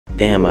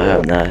Damn, I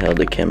have not held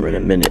the camera in a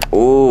minute.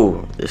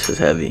 Oh, this is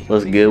heavy.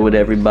 What's good with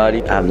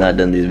everybody? I have not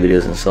done these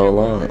videos in so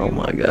long. Oh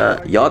my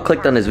god. Y'all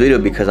clicked on this video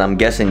because I'm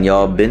guessing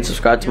y'all been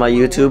subscribed to my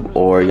YouTube,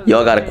 or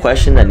y'all got a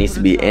question that needs to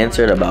be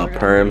answered about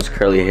perms,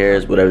 curly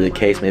hairs, whatever the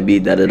case may be,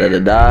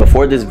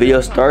 Before this video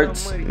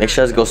starts, make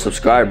sure you guys go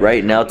subscribe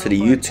right now to the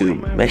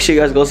YouTube. Make sure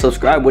you guys go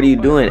subscribe. What are you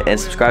doing? And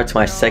subscribe to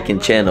my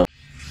second channel.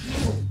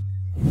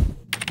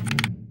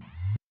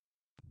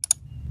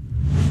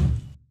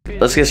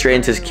 Let's get straight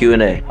into this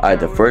Q&A.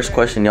 Alright, the first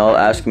question y'all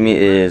asking me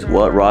is,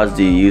 what rods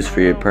do you use for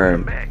your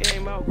perm?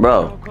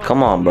 Bro,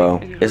 come on, bro.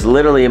 It's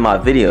literally in my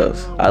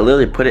videos. I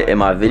literally put it in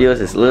my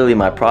videos. It's literally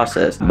my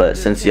process. But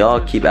since y'all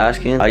keep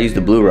asking, I use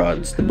the blue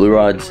rods. The blue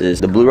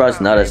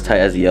rods not as tight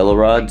as the yellow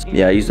rods.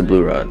 Yeah, I use the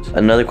blue rods.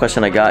 Another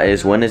question I got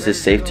is, when is it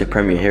safe to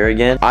perm your hair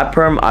again? I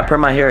perm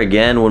my hair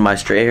again when my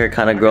straight hair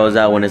kind of grows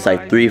out, when it's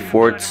like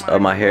 3/4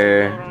 of my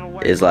hair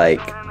is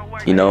like,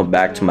 you know,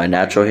 back to my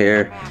natural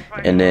hair,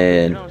 and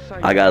then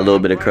I got a little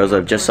bit of curls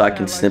up just so I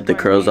can snip the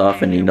curls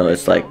off, and you know,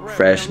 it's like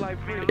fresh.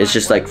 It's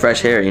just like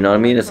fresh hair, you know what I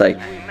mean? It's like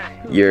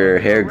your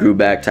hair grew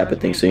back type of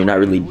thing, so you're not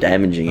really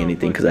damaging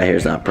anything because that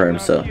hair's not perm.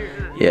 So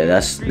yeah,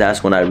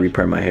 that's when I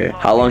re-perm my hair.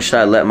 How long should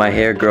I let my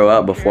hair grow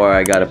out before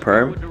I got a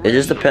perm? It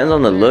just depends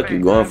on the look you're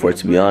going for,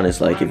 to be honest.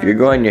 Like if you're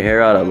growing your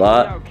hair out a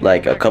lot,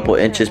 like a couple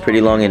inches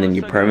pretty long, and then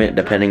you perm it,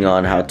 depending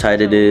on how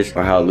tight it is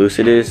or how loose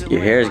it is,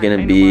 your hair is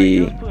gonna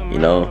be, you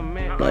know,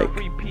 like,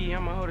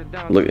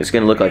 look, it's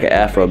gonna look like an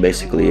afro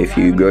basically if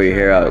you grow your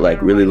hair out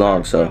like really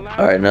long. So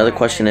alright, another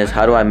question is,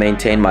 how do I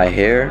maintain my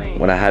hair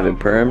when I have it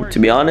permed? To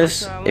be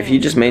honest, if you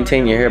just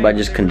maintain your hair by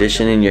just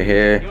conditioning your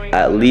hair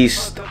at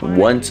least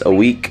once a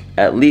week,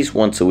 I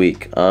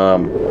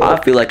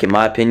feel like, in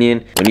my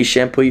opinion, when you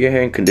shampoo your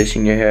hair and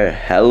condition your hair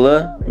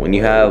hella, when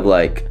you have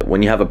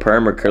a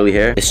perm or curly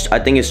hair, I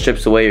think it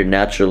strips away your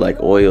natural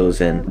like oils,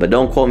 but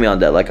don't quote me on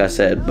that, like I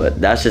said, but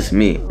that's just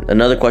me.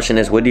 Another question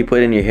is, what do you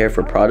put in your hair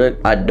for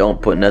product? I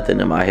don't put nothing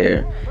in my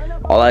hair.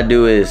 All I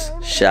do is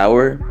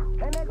shower,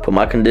 put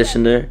my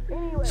conditioner,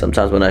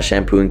 sometimes when I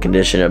shampoo and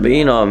conditioner, but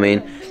you know what I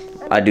mean,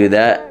 I do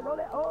that,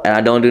 and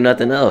I don't do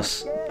nothing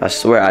else. I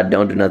swear I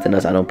don't do nothing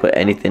else. I don't put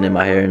anything in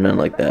my hair, nothing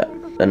like that.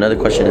 Another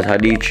question is, how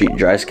do you treat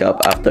dry scalp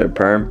after a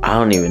perm? I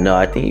don't even know.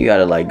 I think you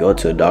gotta like go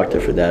to a doctor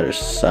for that or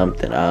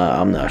something.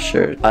 I'm not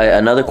sure.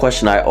 Another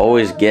question I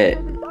always get,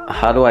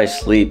 how do I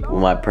sleep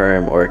with my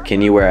perm, or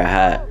can you wear a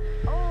hat?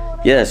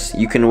 Yes,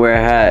 you can wear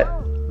a hat.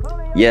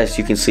 Yes,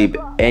 you can sleep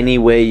any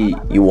way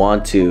you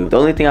want to. The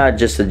only thing I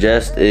just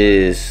suggest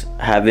is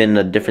having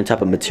a different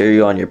type of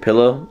material on your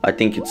pillow. I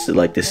think it's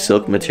like this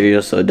silk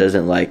material, so it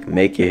doesn't like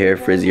make your hair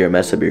frizzy or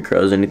mess up your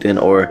curls or anything.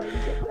 Or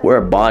wear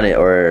a bonnet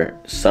or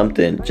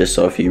something, just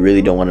so if you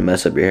really don't want to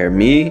mess up your hair.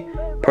 Me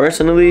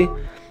personally,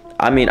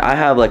 I mean, I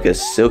have like a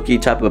silky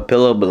type of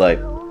pillow, but like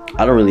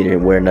I don't really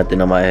wear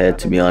nothing on my head,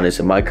 to be honest.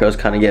 If my curls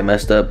kind of get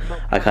messed up,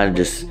 I kind of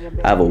just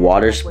have a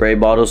water spray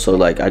bottle, so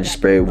like I just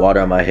spray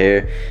water on my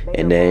hair,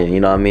 and then, you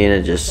know what I mean,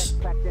 it just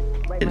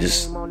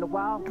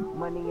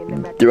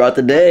throughout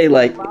the day,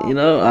 like, you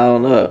know, I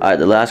don't know. Alright,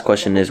 the last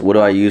question is, what do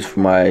I use for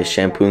my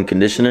shampoo and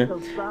conditioner?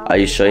 I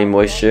use Shea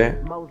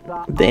Moisture.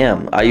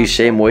 Damn, I use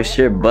Shea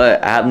Moisture,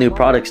 but I have new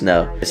products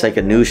now. It's like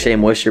a new Shea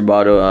Moisture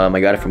bottle. I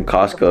got it from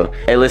Costco.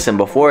 Hey, listen,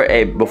 before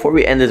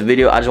we end this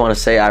video, I just want to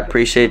say I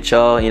appreciate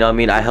y'all. You know what I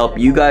mean? I help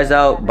you guys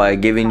out by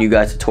giving you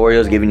guys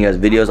tutorials, giving you guys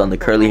videos on the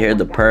curly hair,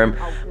 the perm,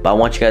 but I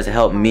want you guys to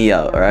help me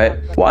out, alright?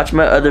 Watch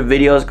my other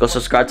videos. Go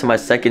subscribe to my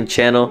second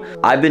channel.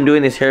 I've been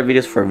doing these hair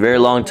videos for a very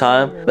long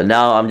time, but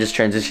now I'm just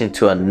transitioning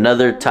to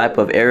another type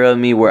of era of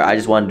me where I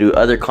just want to do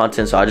other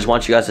content. So I just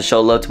want you guys to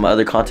show love to my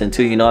other content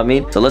too, you know what I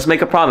mean? So let's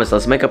make a promise.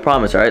 Let's make a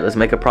promise, alright? Let's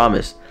make a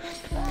promise.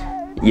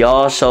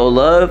 Y'all show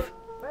love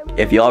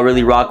if y'all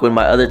really rock with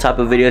my other type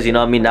of videos, you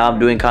know what I mean? Now I'm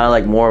doing kind of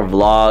like more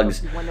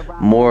vlogs,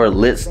 more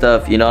lit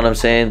stuff, you know what I'm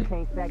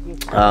saying?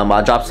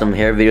 I'll drop some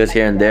hair videos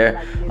here and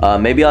there.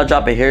 Maybe I'll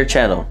drop a hair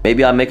channel.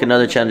 Maybe I'll make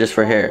another channel just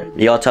for hair.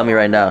 Y'all tell me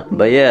right now.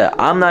 But yeah,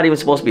 I'm not even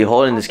supposed to be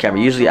holding this camera.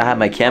 Usually I have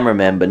my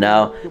cameraman, but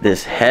now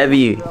this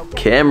heavy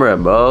camera,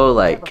 bro,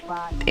 like,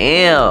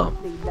 damn.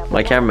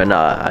 My camera,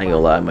 nah, I ain't gonna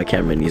lie, my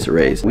camera needs a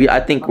raise. I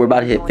think we're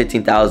about to hit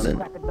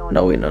 15,000.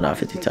 No, wait, no, not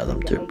 15,000.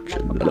 I'm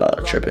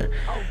tripping.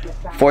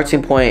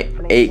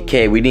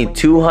 14.8K. We need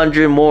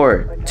 200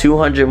 more.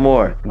 200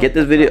 more. Get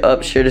this video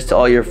up. Share this to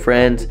all your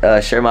friends.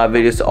 Share my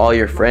videos to all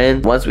your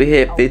friends. Once we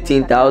hit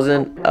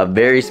 15,000, a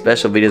very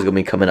special video is gonna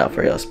be coming out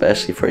for y'all,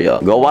 especially for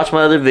y'all. Go watch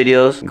my other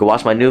videos. Go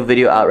watch my new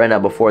video out right now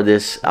before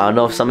this. I don't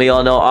know if some of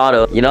y'all know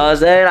Otto. You know what I'm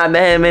saying? I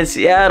met him in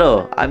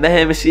Seattle.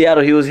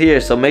 He was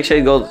here. So make sure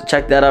you go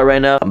check that out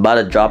right now. I'm about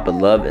to drop a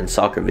love and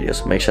soccer video,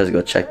 so make sure you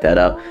go check that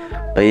out.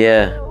 But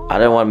yeah, I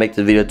didn't want to make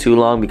this video too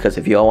long, because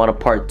if y'all want a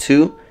part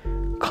 2,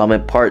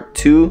 comment part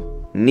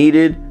 2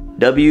 needed,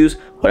 W's,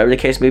 whatever the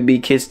case may be.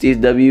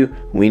 Kidsteez W,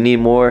 we need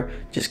more.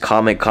 Just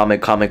comment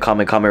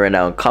right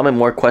now, and comment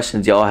more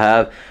questions y'all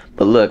have.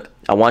 But look,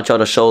 I want y'all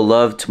to show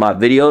love to my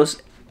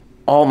videos,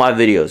 all my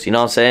videos, you know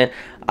what I'm saying?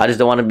 I just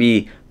don't want to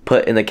be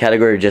put in the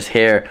category of just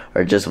hair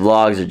or just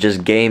vlogs or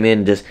just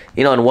gaming, just,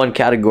 you know, in one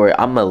category.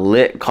 I'm a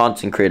lit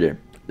content creator.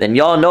 And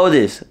y'all know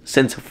this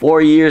since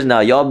 4 years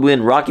now. Y'all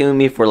been rocking with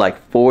me for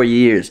like 4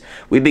 years.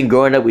 We've been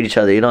growing up with each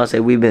other. You know what I'm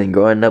saying? We've been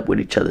growing up with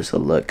each other. So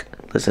look,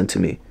 listen to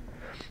me.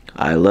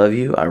 I love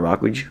you. I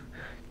rock with you.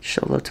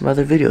 Show love to my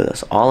other video.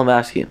 That's all I'm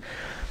asking.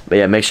 But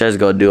yeah, make sure to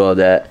go do all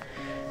that.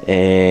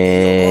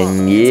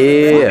 And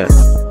yeah.